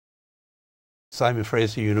Simon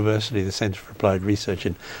Fraser University, the Centre for Applied Research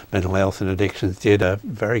in Mental Health and Addictions, did a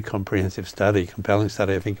very comprehensive study, compelling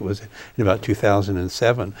study, I think it was in about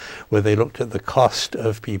 2007, where they looked at the cost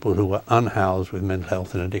of people who were unhoused with mental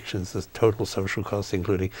health and addictions, the total social costs,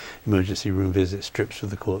 including emergency room visits, trips to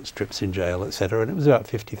the courts, trips in jail, etc. And it was about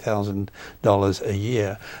 $50,000 a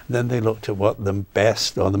year. Then they looked at what the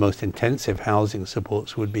best or the most intensive housing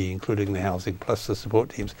supports would be, including the housing plus the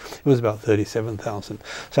support teams. It was about $37,000.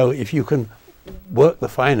 So if you can work the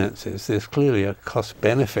finances, there's clearly a cost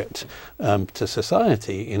benefit to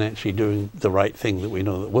society in actually doing the right thing that we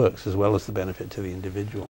know that works, as well as the benefit to the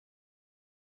individual.